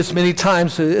prayed this many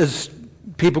times as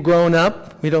people growing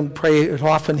up. We don't pray it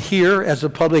often here as a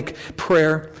public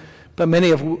prayer, but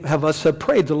many of us have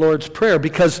prayed the Lord's Prayer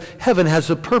because heaven has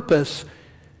a purpose.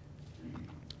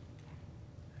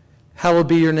 Hallowed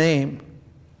be your name.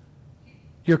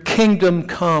 Your kingdom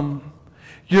come.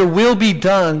 Your will be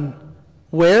done.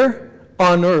 Where?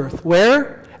 On earth.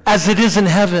 Where? As it is in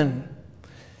heaven.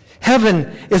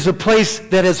 Heaven is a place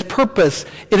that has purpose.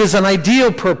 It is an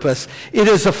ideal purpose. It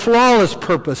is a flawless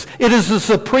purpose. It is the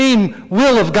supreme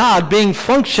will of God being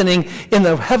functioning in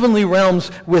the heavenly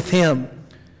realms with him.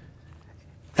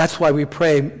 That's why we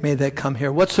pray, may that come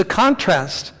here. What's the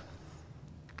contrast?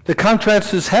 The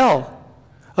contrast is hell.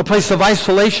 A place of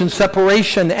isolation,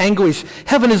 separation, anguish.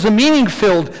 Heaven is a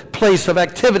meaning-filled place of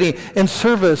activity and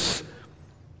service.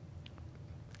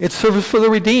 It's service for the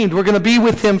redeemed. We're going to be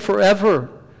with him forever.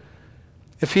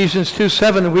 Ephesians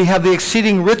 2:7, we have the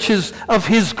exceeding riches of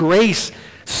his grace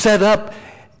set up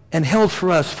and held for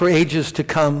us for ages to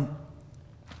come.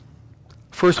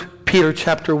 1 Peter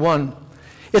chapter 1.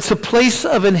 It's a place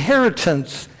of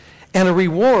inheritance and a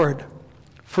reward.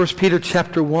 1 Peter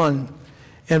chapter 1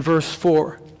 and verse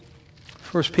 4.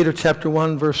 1 Peter chapter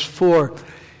 1, verse 4.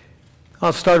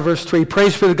 I'll start at verse 3.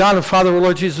 Praise be to God and Father of our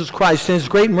Lord Jesus Christ. In his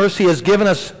great mercy has given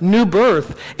us new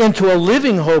birth into a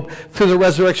living hope through the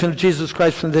resurrection of Jesus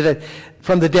Christ from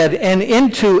the dead, and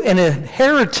into an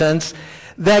inheritance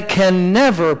that can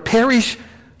never perish,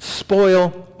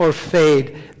 spoil, or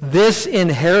fade. This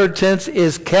inheritance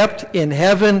is kept in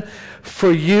heaven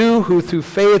for you who through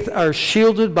faith are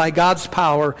shielded by God's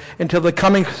power until the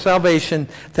coming salvation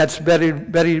that's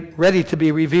ready to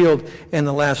be revealed in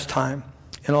the last time.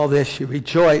 In all this you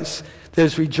rejoice.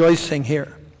 There's rejoicing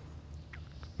here.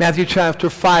 Matthew chapter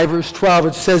 5, verse 12,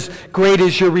 it says, great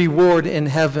is your reward in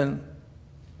heaven.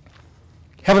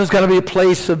 Heaven is going to be a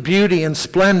place of beauty and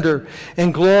splendor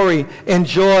and glory and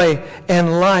joy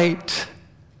and light.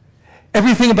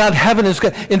 Everything about heaven is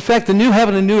good. In fact, the new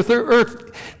heaven and new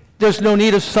earth, there's no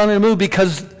need of sun and moon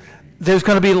because there's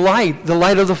going to be light. The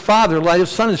light of the Father, the light of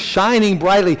the Son is shining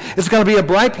brightly. It's going to be a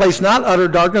bright place, not utter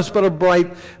darkness, but a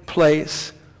bright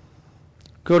place.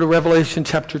 Go to Revelation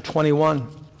chapter 21.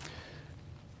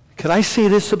 Could I say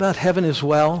this about heaven as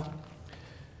well?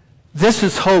 This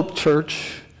is hope,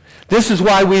 church. This is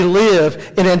why we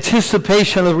live in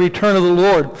anticipation of the return of the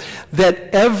Lord.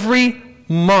 That every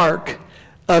mark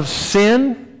of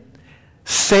sin,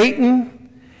 Satan,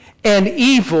 and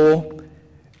evil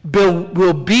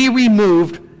will be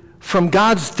removed from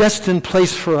God's destined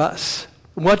place for us.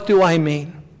 What do I mean?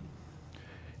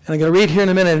 And I'm going to read here in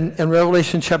a minute in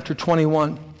Revelation chapter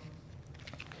 21.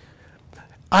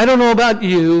 I don't know about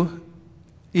you.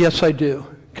 Yes, I do,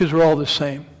 because we're all the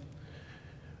same.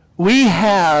 We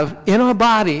have in our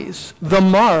bodies the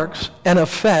marks and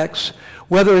effects,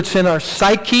 whether it's in our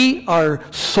psyche, our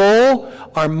soul,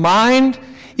 our mind,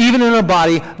 even in our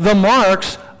body, the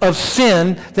marks of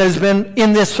sin that has been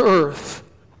in this earth.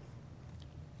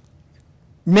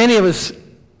 Many of us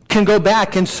can go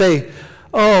back and say,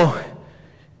 oh,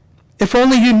 if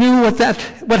only you knew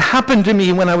what happened to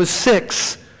me when I was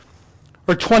 6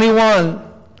 or 21.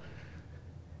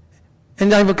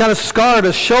 And I've got a scar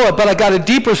to show it, but I got a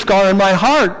deeper scar in my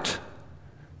heart.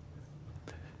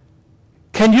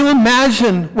 Can you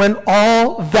imagine when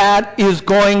all that is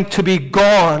going to be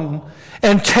gone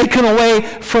and taken away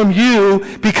from you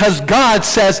because God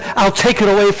says, I'll take it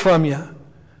away from you?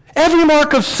 Every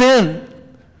mark of sin.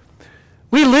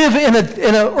 We live in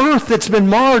an earth that's been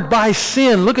marred by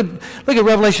sin. Look at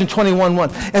Revelation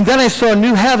 21:1. And then I saw a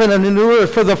new heaven and a new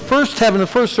earth, for the first heaven and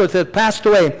the first earth had passed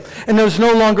away, and there was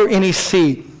no longer any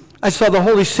sea. I saw the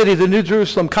holy city, the New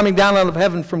Jerusalem, coming down out of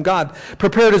heaven from God,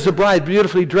 prepared as a bride,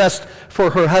 beautifully dressed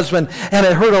for her husband. And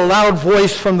I heard a loud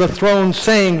voice from the throne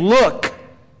saying, look,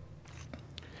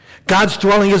 God's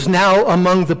dwelling is now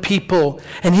among the people,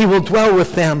 and he will dwell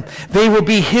with them. They will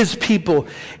be his people,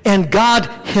 and God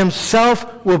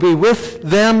himself will be with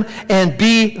them and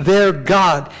be their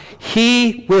God.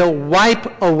 He will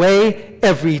wipe away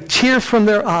every tear from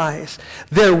their eyes.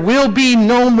 There will be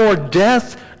no more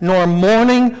death, nor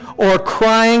mourning, or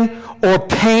crying, or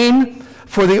pain,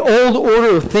 for the old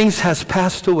order of things has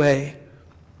passed away.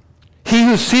 He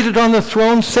who's seated on the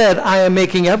throne said, I am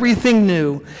making everything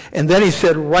new. And then he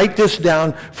said, write this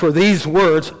down, for these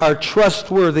words are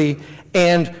trustworthy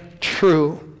and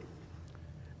true.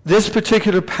 This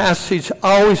particular passage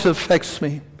always affects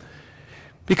me.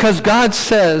 Because God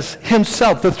says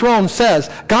himself, the throne says,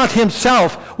 God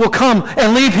himself will come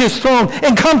and leave his throne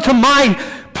and come to my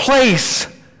place.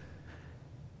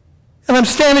 And I'm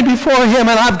standing before him,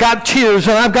 and I've got tears,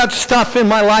 and I've got stuff in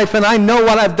my life, and I know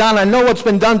what I've done. I know what's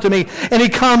been done to me. And he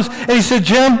comes, and he said,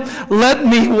 Jim, let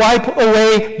me wipe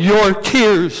away your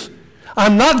tears.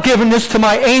 I'm not giving this to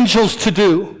my angels to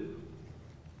do.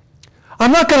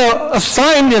 I'm not going to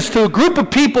assign this to a group of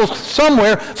people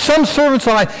somewhere, some servants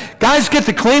are like, guys, get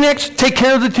the Kleenex, take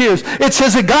care of the tears. It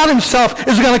says that God himself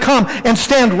is going to come and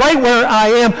stand right where I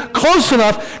am, close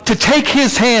enough to take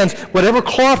his hands, whatever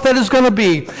cloth that is going to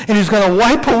be, and he's going to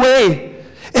wipe away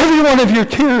every one of your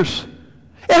tears.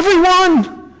 Every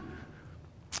one.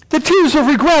 The tears of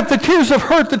regret, the tears of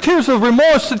hurt, the tears of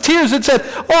remorse, the tears that said,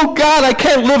 oh God, I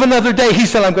can't live another day. He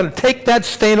said, I'm going to take that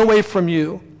stain away from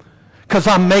you because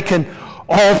I'm making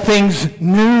all things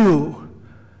new.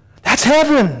 That's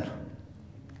heaven.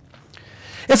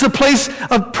 It's a place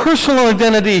of personal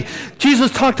identity.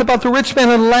 Jesus talked about the rich man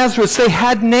and Lazarus. They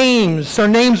had names. Their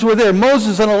names were there.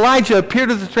 Moses and Elijah appeared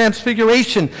at the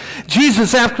transfiguration.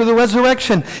 Jesus, after the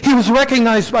resurrection, he was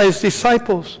recognized by his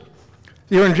disciples.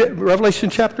 You're in Revelation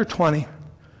chapter 20.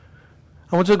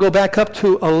 I want you to go back up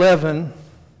to 20,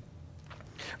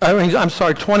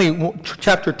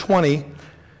 chapter 20,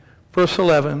 verse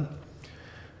 11.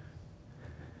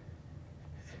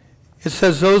 It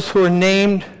says those who are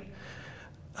named,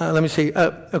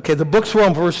 the books were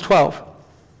open, verse 12.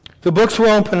 The books were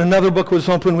open, another book was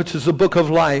open, which is the book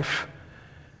of life.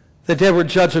 That they were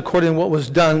judged according to what was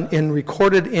done and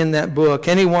recorded in that book.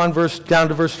 Anyone, down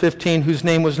to verse 15, whose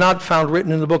name was not found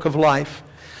written in the book of life.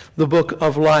 The book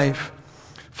of life.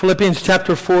 Philippians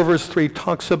chapter 4, verse 3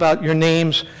 talks about your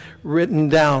names written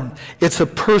down. It's a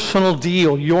personal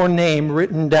deal, your name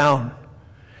written down.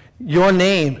 Your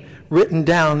name written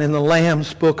down in the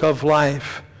Lamb's book of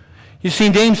life. You see,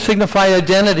 names signify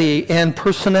identity and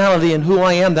personality and who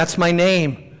I am. That's my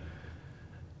name.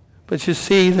 But you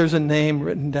see, there's a name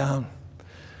written down.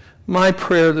 My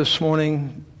prayer this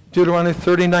morning, Deuteronomy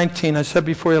 30:19, I said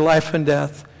before you, life and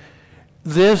death.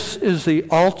 This is the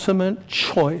ultimate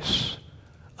choice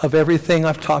of everything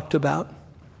I've talked about.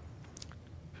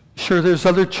 Sure, there's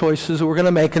other choices that we're going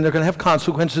to make, and they're going to have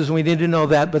consequences, and we need to know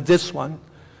that. But this one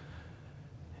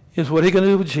is, what are you going to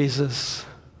do with Jesus?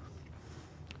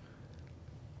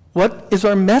 What is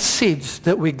our message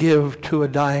that we give to a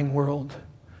dying world?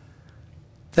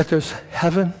 That there's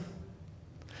heaven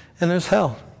and there's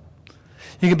hell.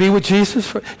 You can be with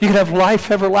Jesus. You can have life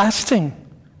everlasting.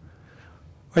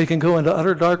 Or you can go into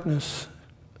utter darkness.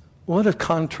 What a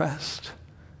contrast.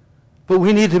 But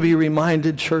we need to be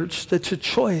reminded, church, that it's a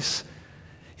choice.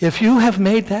 If you have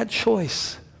made that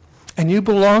choice and you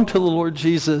belong to the Lord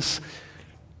Jesus,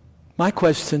 my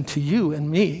question to you and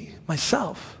me,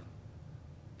 myself,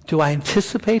 do I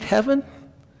anticipate heaven?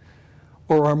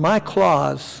 Or are my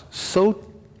claws so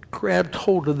grabbed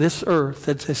hold of this earth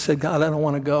that they said, God, I don't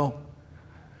want to go?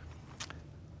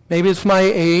 Maybe it's my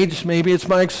age, maybe it's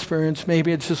my experience,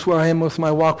 maybe it's just where I am with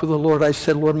my walk with the Lord. I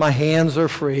said, Lord, my hands are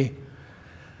free.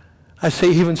 I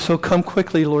say, even so, come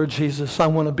quickly, Lord Jesus. I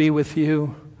want to be with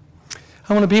you.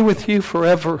 I want to be with you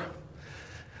forever.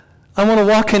 I want to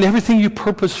walk in everything you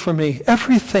purpose for me,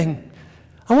 everything.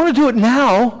 I want to do it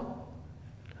now,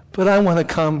 but I want to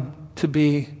come to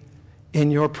be in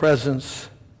your presence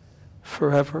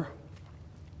forever.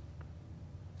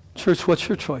 Church, what's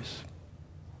your choice?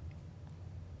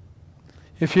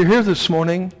 If you're here this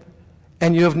morning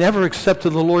and you have never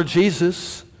accepted the Lord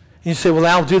Jesus, and you say, well,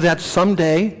 I'll do that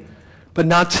someday, but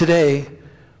not today,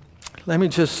 let me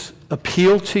just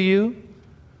appeal to you,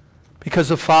 because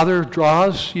the Father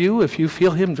draws you. If you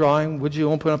feel him drawing, would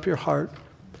you open up your heart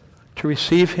to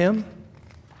receive him?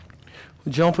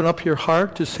 Would you open up your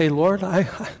heart to say, Lord, I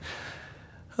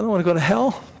don't want to go to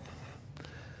hell.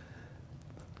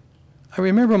 I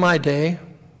remember my day.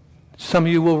 Some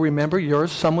of you will remember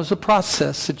yours. Some was a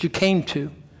process that you came to.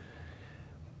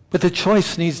 But the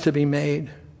choice needs to be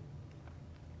made.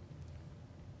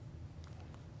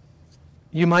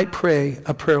 You might pray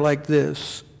a prayer like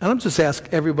this. And I'll just ask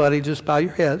everybody, just bow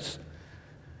your heads.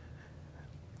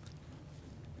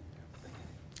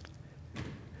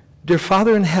 Dear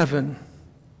Father in heaven,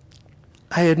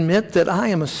 I admit that I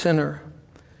am a sinner.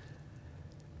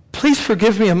 Please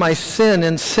forgive me of my sin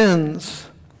and sins.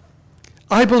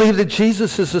 I believe that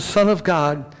Jesus is the Son of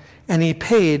God, and he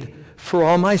paid for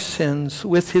all my sins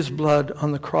with his blood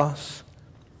on the cross.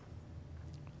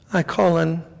 I call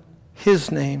on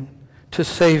his name to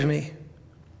save me.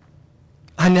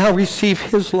 I now receive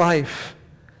his life.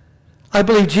 I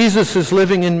believe Jesus is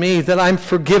living in me, that I'm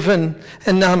forgiven,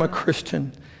 and now I'm a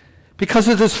Christian. Because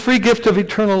of this free gift of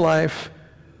eternal life,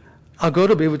 I'll go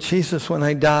to be with Jesus when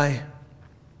I die.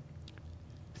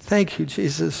 Thank you,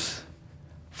 Jesus,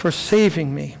 for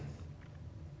saving me.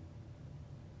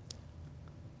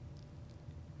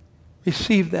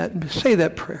 Receive that and say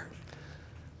that prayer.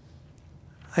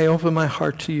 I open my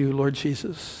heart to you, Lord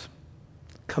Jesus.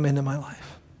 Come into my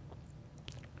life.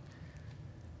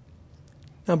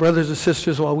 Now, brothers and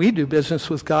sisters, while we do business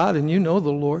with God and you know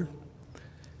the Lord,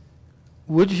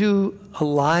 would you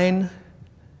align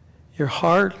your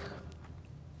heart?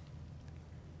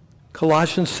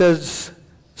 Colossians says,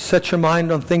 set your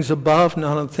mind on things above,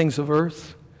 not on things of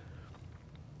earth.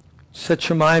 Set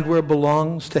your mind where it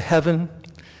belongs, to heaven,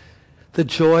 the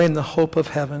joy and the hope of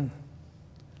heaven.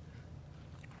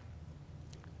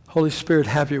 Holy Spirit,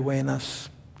 have your way in us.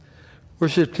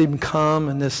 Worship team, come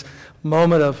in this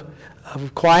moment of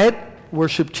quiet.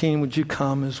 Worship team, would you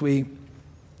come as we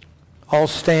all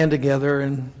stand together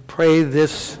and pray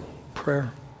this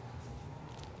prayer?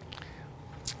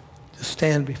 Just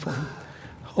stand before him.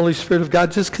 Holy Spirit of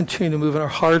God, just continue to move in our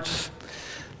hearts.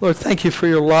 Lord, thank you for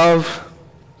your love,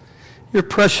 your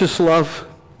precious love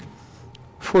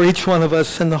for each one of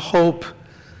us, and the hope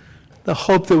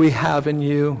that we have in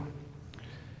you.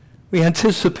 We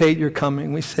anticipate your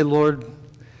coming. We say, Lord,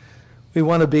 we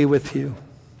want to be with you.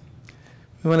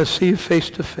 We want to see you face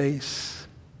to face.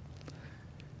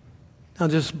 Now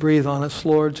just breathe on us,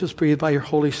 Lord. Just breathe by your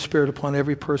Holy Spirit upon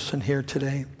every person here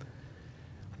today.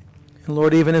 And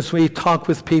Lord, even as we talk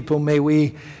with people, may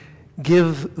we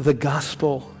give the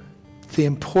gospel, the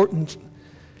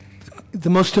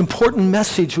most important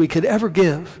message we could ever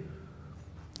give,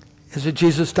 is that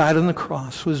Jesus died on the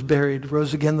cross, was buried,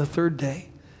 rose again the third day,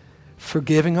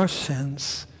 forgiving our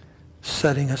sins,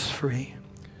 setting us free.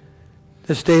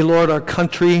 This day, Lord, our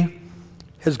country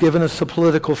has given us the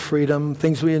political freedom,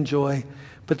 things we enjoy,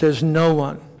 but there's no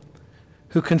one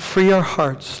who can free our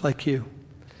hearts like you,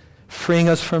 freeing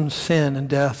us from sin and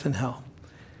death and hell.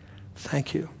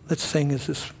 Thank you. Let's sing as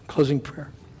this closing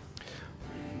prayer.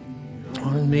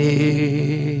 On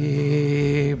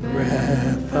me,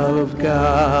 breath of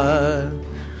God,